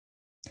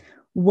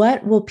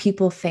What will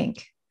people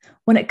think?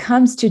 When it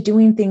comes to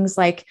doing things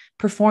like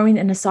performing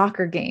in a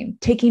soccer game,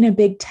 taking a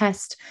big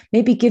test,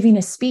 maybe giving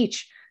a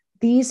speech,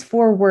 these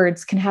four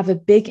words can have a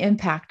big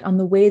impact on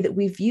the way that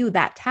we view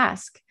that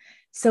task.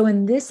 So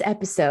in this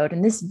episode,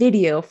 in this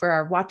video for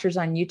our watchers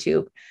on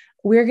YouTube,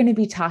 we're going to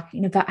be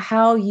talking about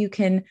how you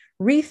can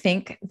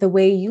rethink the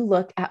way you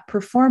look at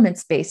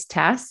performance-based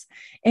tasks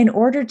in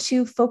order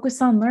to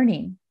focus on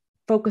learning,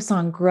 focus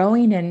on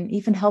growing, and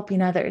even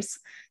helping others.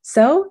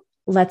 So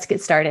let's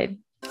get started.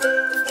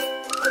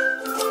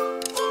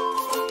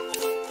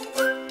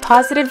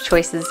 PAWsitive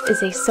Choices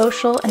is a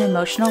social and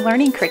emotional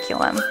learning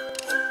curriculum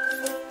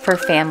for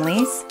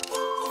families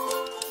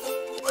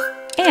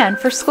and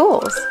for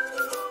schools.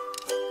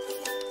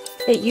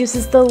 It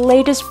uses the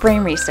latest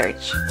brain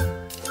research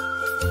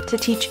to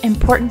teach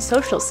important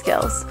social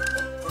skills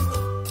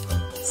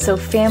so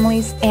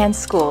families and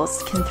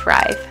schools can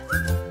thrive.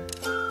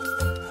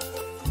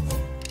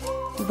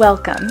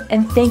 Welcome,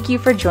 and thank you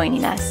for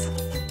joining us.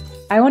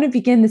 I want to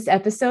begin this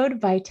episode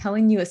by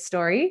telling you a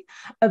story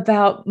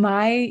about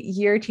my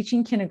year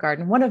teaching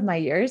kindergarten, one of my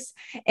years.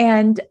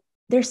 And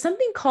there's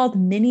something called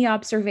mini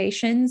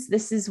observations.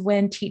 This is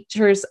when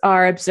teachers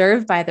are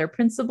observed by their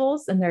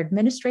principals and their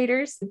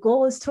administrators. The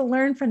goal is to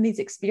learn from these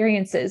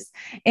experiences.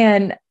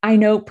 And I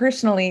know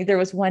personally, there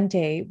was one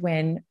day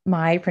when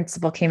my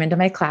principal came into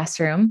my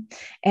classroom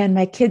and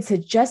my kids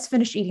had just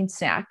finished eating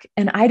snack.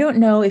 And I don't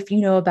know if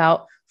you know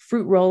about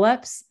fruit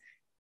roll-ups.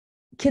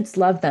 Kids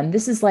love them.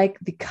 This is like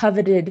the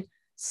coveted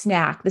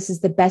snack. This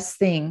is the best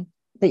thing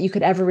that you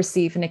could ever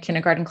receive in a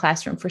kindergarten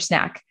classroom for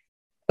snack.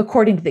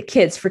 According to the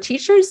kids. For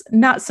teachers,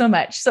 not so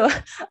much. So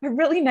a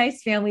really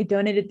nice family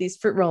donated these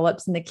fruit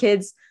roll-ups and the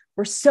kids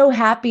were so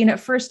happy. And at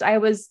first I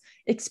was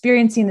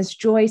experiencing this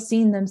joy,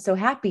 seeing them so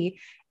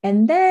happy.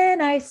 And then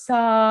I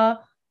saw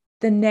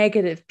the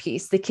negative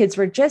piece. The kids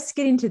were just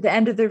getting to the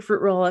end of their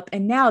fruit roll-up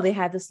and now they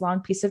had this long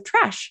piece of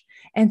trash.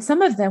 And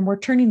some of them were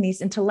turning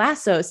these into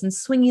lassos and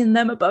swinging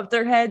them above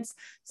their heads.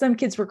 Some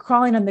kids were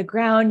crawling on the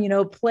ground,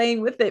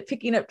 playing with it,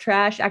 picking up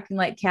trash, acting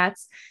like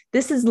cats.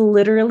 This is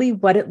literally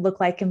what it looked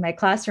like in my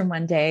classroom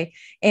one day.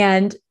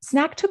 And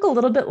snack took a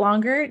little bit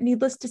longer.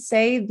 Needless to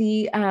say,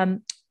 the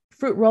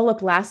fruit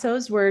roll-up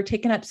lassos were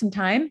taking up some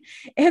time.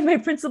 And my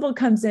principal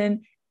comes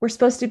in. We're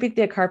supposed to be at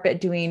the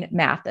carpet doing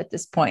math at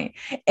this point.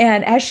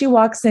 And as she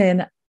walks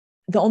in,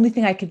 the only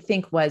thing I could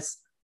think was,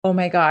 oh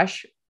my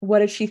gosh,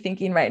 what is she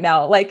thinking right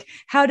now? Like,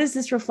 how does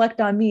this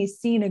reflect on me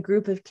seeing a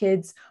group of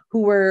kids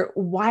who were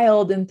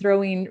wild and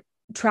throwing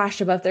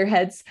trash above their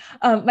heads?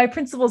 My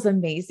principal's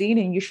amazing.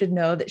 And you should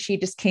know that she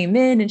just came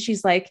in and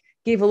she's like,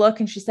 gave a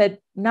look and she said,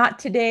 not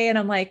today. And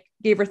I'm like,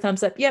 gave her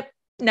thumbs up. Yep.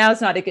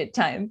 Now's not a good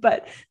time.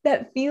 But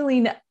that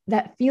feeling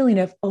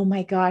of, oh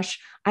my gosh,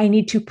 I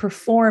need to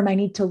perform. I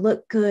need to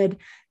look good.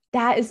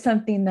 That is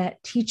something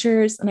that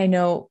teachers, and I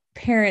know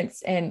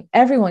parents and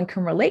everyone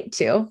can relate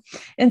to.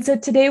 And so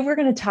today we're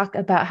going to talk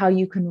about how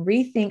you can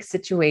rethink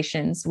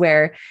situations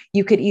where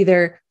you could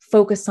either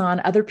focus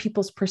on other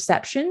people's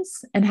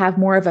perceptions and have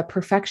more of a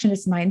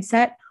perfectionist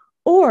mindset,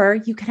 or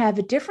you could have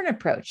a different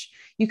approach.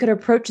 You could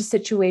approach a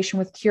situation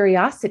with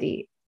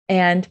curiosity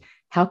and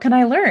how can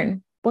I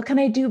learn? What can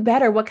I do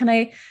better? What can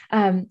I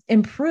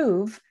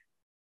improve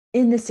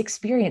in this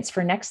experience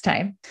for next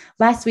time?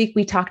 Last week,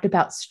 we talked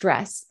about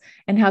stress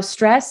and how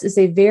stress is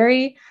a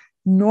very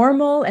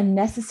normal and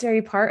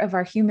necessary part of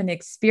our human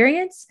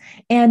experience.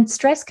 And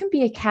stress can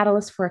be a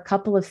catalyst for a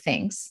couple of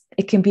things.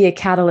 It can be a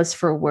catalyst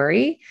for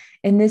worry.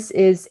 And this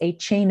is a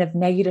chain of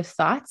negative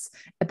thoughts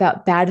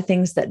about bad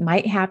things that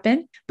might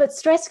happen. But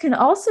stress can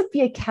also be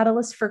a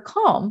catalyst for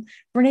calm.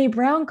 Brene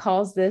Brown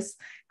calls this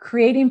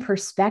creating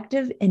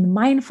perspective and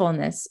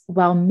mindfulness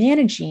while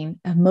managing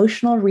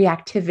emotional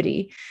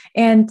reactivity.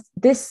 And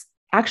this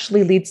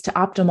actually leads to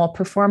optimal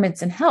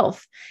performance and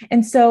health.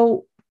 And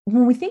so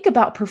when we think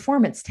about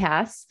performance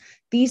tasks,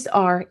 these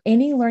are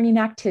any learning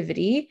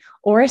activity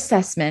or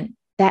assessment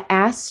that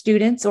asks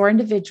students or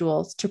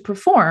individuals to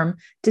perform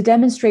to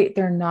demonstrate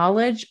their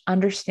knowledge,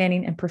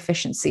 understanding, and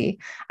proficiency.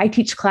 I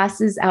teach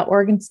classes at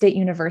Oregon State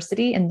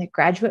University in the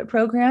graduate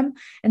program.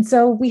 And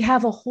so we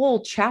have a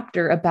whole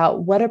chapter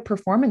about what a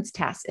performance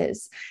task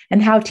is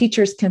and how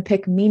teachers can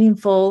pick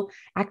meaningful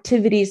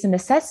activities and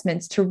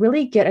assessments to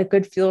really get a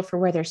good feel for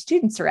where their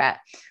students are at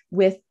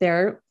with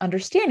their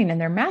understanding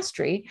and their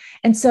mastery.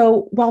 And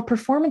so while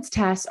performance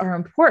tasks are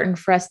important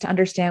for us to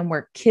understand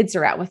where kids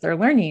are at with their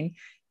learning,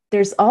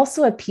 there's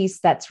also a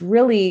piece that's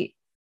really,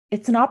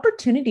 it's an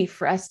opportunity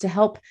for us to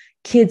help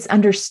kids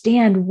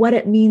understand what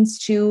it means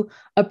to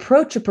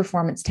approach a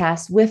performance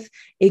task with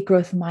a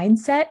growth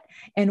mindset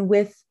and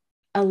with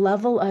a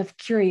level of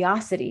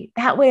curiosity.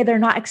 That way they're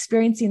not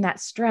experiencing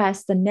that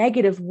stress, the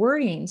negative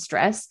worrying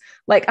stress,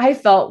 like I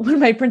felt when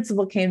my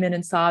principal came in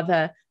and saw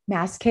the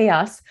mass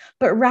chaos,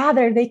 but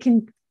rather they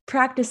can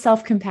practice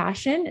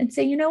self-compassion and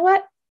say, you know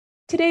what?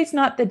 Today's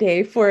not the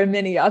day for a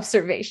mini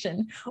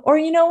observation. Or,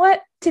 you know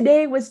what?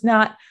 Today was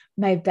not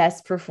my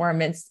best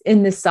performance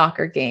in this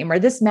soccer game or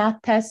this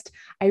math test.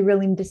 I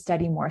really need to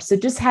study more. So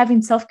just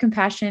having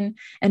self-compassion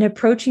and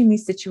approaching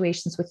these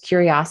situations with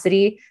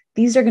curiosity,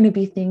 These are going to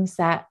be things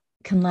that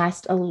can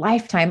last a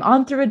lifetime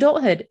on through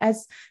adulthood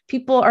as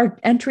people are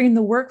entering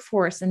the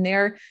workforce and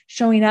they're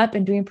showing up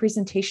and doing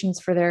presentations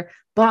for their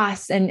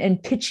boss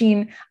and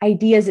pitching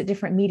ideas at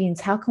different meetings.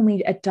 How can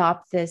we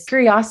adopt this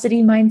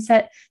curiosity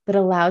mindset that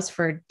allows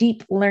for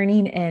deep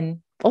learning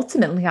and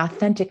ultimately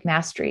authentic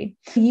mastery?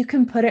 You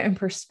can put it in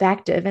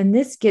perspective. And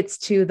this gets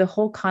to the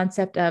whole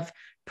concept of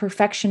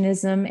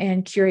perfectionism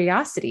and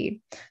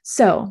curiosity.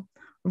 So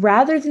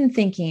rather than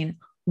thinking,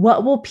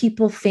 what will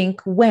people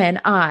think when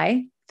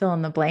I fill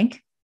in the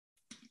blank,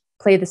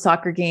 play the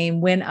soccer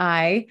game, when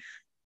I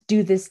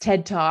do this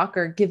TED talk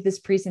or give this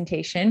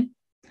presentation,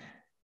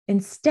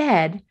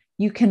 instead,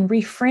 you can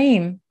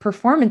reframe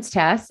performance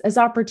tasks as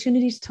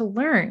opportunities to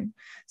learn.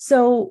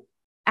 So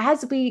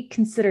as we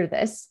consider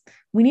this,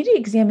 we need to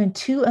examine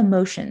two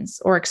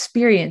emotions or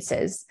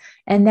experiences,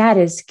 and that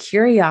is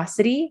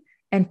curiosity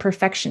and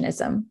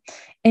perfectionism.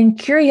 And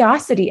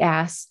curiosity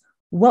asks,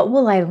 what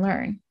will I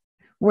learn?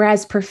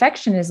 Whereas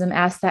perfectionism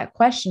asks that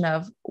question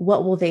of,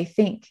 what will they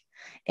think?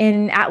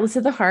 In Atlas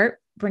of the Heart,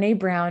 Brene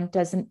Brown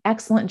does an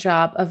excellent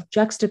job of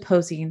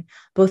juxtaposing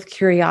both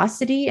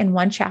curiosity in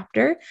one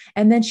chapter,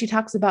 and then she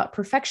talks about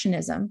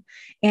perfectionism.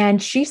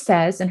 And she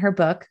says in her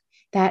book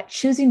that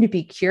choosing to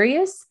be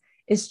curious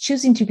is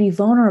choosing to be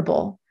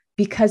vulnerable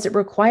because it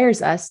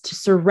requires us to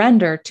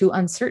surrender to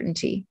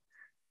uncertainty.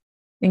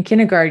 In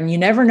kindergarten, you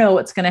never know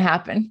what's going to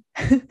happen.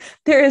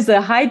 There is a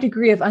high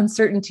degree of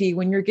uncertainty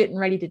when you're getting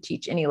ready to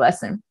teach any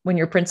lesson, when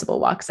your principal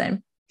walks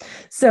in.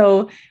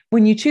 So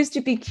when you choose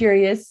to be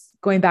curious,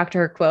 going back to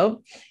her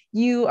quote,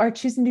 you are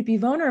choosing to be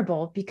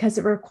vulnerable because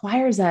it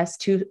requires us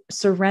to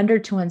surrender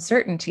to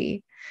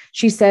uncertainty.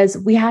 She says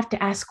we have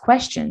to ask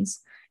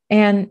questions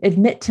and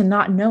admit to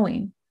not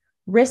knowing,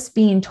 risk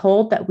being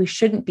told that we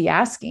shouldn't be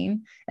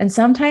asking, and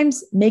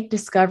sometimes make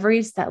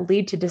discoveries that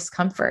lead to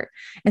discomfort.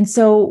 And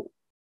so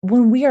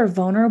when we are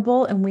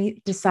vulnerable and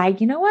we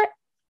decide, you know what,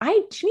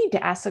 I do need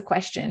to ask a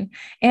question,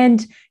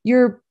 and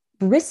you're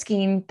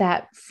risking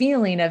that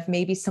feeling of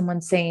maybe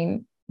someone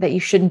saying that you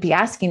shouldn't be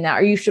asking that,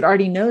 or you should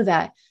already know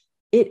that.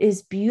 It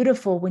is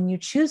beautiful when you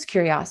choose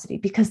curiosity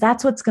because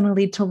that's what's going to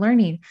lead to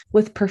learning.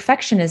 With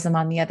perfectionism,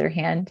 on the other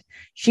hand,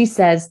 she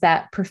says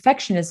that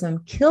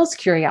perfectionism kills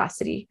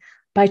curiosity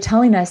by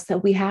telling us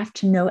that we have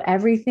to know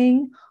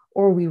everything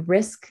or we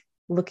risk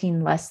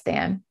looking less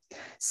than.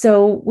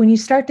 So when you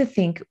start to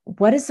think,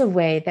 what is a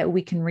way that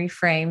we can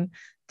reframe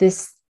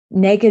this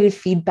negative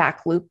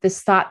feedback loop,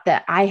 this thought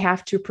that I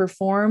have to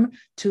perform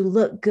to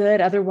look good,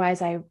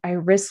 otherwise I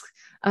risk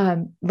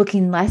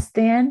looking less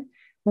than?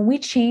 When we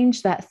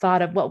change that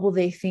thought of what will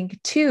they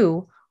think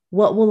to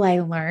what will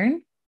I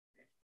learn,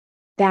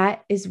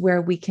 that is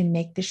where we can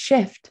make the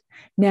shift.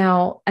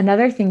 Now,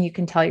 another thing you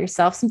can tell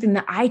yourself, something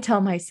that I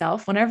tell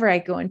myself whenever I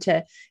go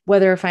into,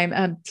 whether if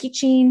I'm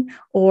teaching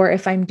or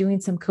if I'm doing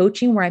some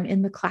coaching where I'm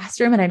in the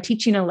classroom and I'm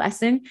teaching a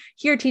lesson,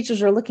 here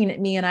teachers are looking at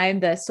me and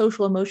I'm the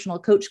social emotional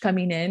coach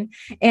coming in.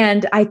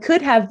 And I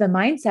could have the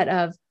mindset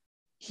of,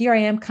 here I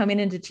am coming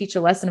in to teach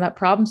a lesson about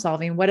problem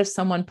solving. What if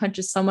someone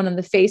punches someone in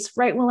the face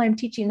right while I'm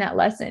teaching that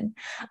lesson?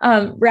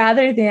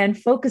 Rather than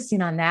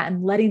focusing on that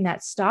and letting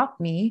that stop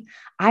me,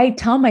 I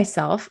tell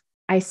myself,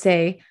 I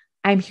say,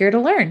 I'm here to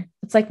learn.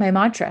 It's like my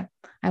mantra.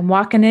 I'm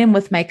walking in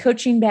with my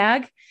coaching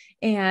bag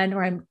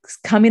or I'm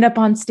coming up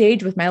on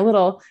stage with my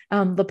little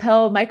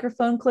lapel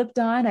microphone clipped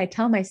on. I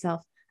tell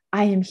myself,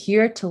 I am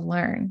here to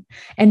learn.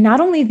 And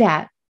not only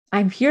that,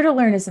 I'm here to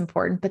learn is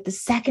important, but the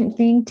second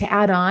thing to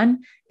add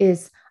on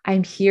is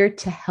I'm here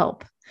to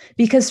help.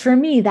 Because for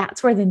me,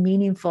 that's where the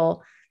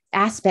meaningful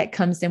aspect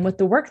comes in with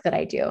the work that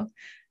I do.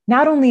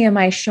 Not only am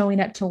I showing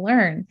up to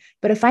learn,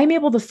 but if I'm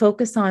able to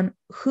focus on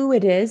who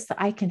it is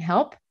that I can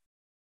help,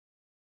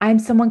 I'm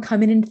someone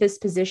coming into this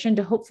position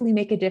to hopefully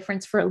make a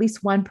difference for at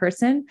least one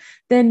person,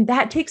 then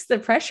that takes the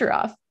pressure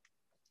off.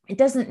 It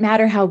doesn't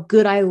matter how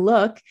good I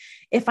look.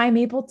 If I'm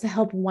able to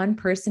help one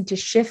person to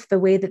shift the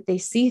way that they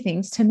see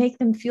things, to make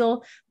them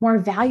feel more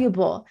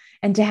valuable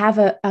and to have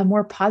a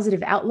more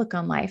positive outlook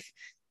on life,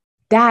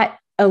 that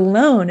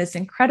alone is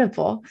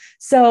incredible.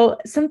 So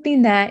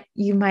something that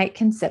you might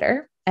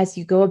consider as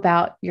you go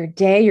about your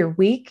day, your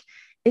week,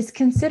 is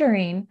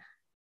considering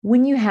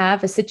when you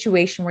have a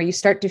situation where you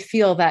start to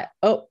feel that,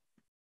 oh,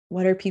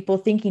 what are people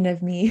thinking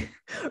of me,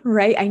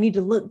 right? I need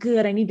to look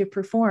good. I need to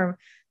perform.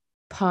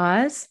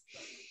 Pause.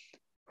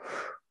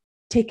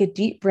 Take a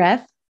deep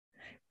breath,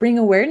 bring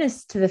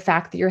awareness to the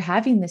fact that you're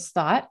having this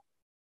thought,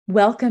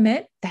 welcome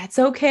it. That's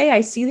okay.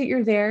 I see that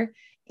you're there.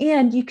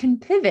 And you can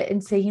pivot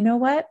and say, you know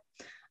what?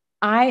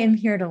 I am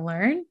here to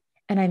learn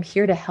and I'm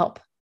here to help.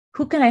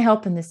 Who can I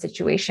help in this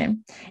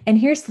situation? And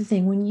here's the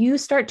thing, when you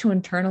start to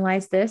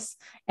internalize this,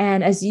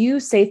 and as you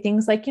say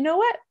things like, you know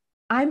what?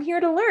 I'm here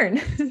to learn.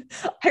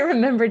 I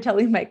remember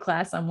telling my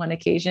class on one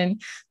occasion,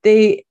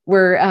 they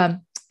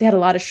had a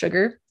lot of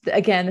sugar.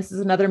 Again, this is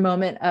another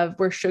moment of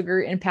where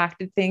sugar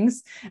impacted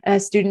things. A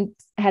student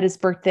had his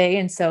birthday,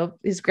 and so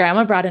his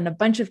grandma brought in a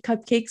bunch of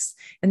cupcakes,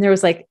 and there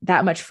was like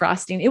that much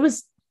frosting. It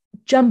was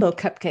jumbo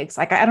cupcakes.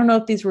 Like, I don't know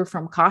if these were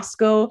from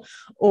Costco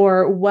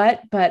or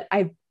what, but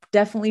I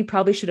Definitely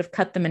probably should have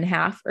cut them in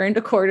half or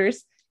into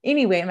quarters.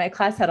 Anyway, my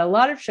class had a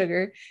lot of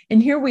sugar.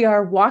 And here we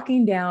are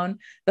walking down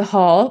the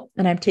hall,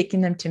 and I'm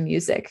taking them to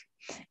music.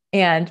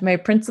 And my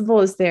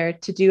principal is there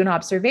to do an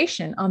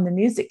observation on the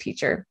music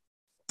teacher,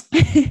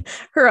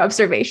 her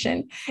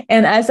observation.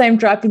 And as I'm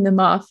dropping them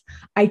off,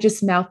 I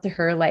just mouth to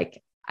her,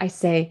 like, I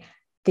say,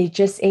 they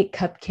just ate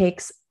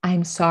cupcakes.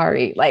 I'm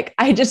sorry. Like,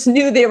 I just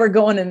knew they were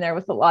going in there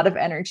with a lot of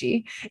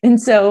energy. And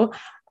so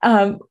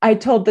I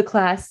told the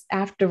class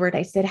afterward,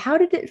 I said, how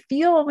did it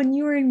feel when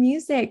you were in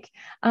music?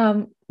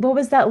 What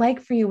was that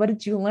like for you? What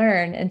did you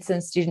learn? And some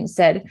students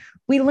said,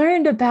 we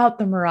learned about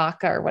the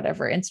maraca or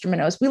whatever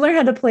instrument it was. We learned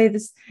how to play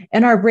this,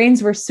 and our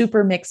brains were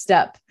super mixed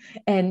up.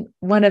 And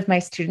one of my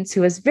students,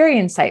 who was very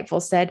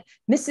insightful, said,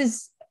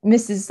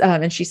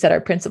 and she said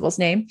our principal's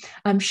name,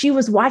 she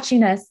was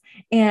watching us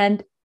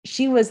and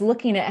she was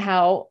looking at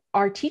how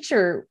our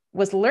teacher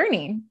was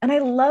learning. And I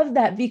love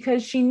that,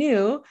 because she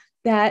knew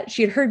that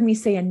she had heard me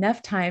say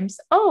enough times,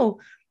 oh,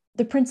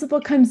 the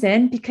principal comes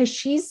in because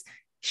she's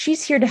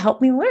here to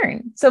help me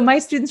learn. So my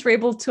students were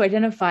able to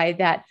identify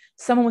that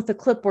someone with a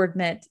clipboard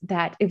meant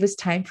that it was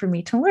time for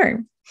me to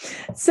learn.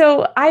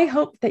 So I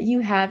hope that you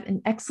have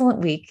an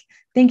excellent week.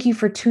 Thank you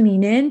for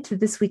tuning in to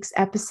this week's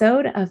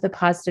episode of the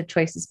PAWsitive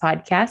Choices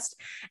podcast.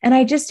 And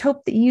I just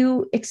hope that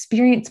you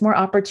experience more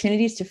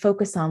opportunities to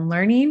focus on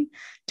learning,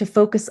 to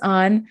focus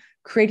on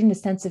creating a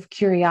sense of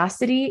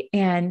curiosity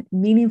and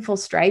meaningful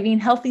striving,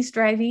 healthy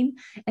striving,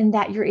 and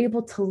that you're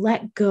able to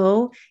let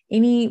go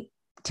any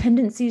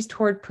tendencies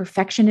toward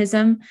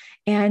perfectionism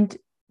and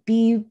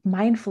be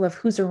mindful of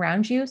who's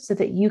around you so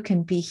that you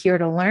can be here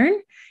to learn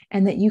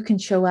and that you can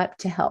show up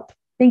to help.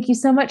 Thank you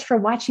so much for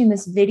watching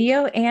this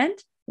video, and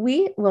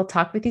we will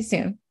talk with you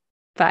soon.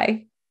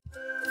 Bye.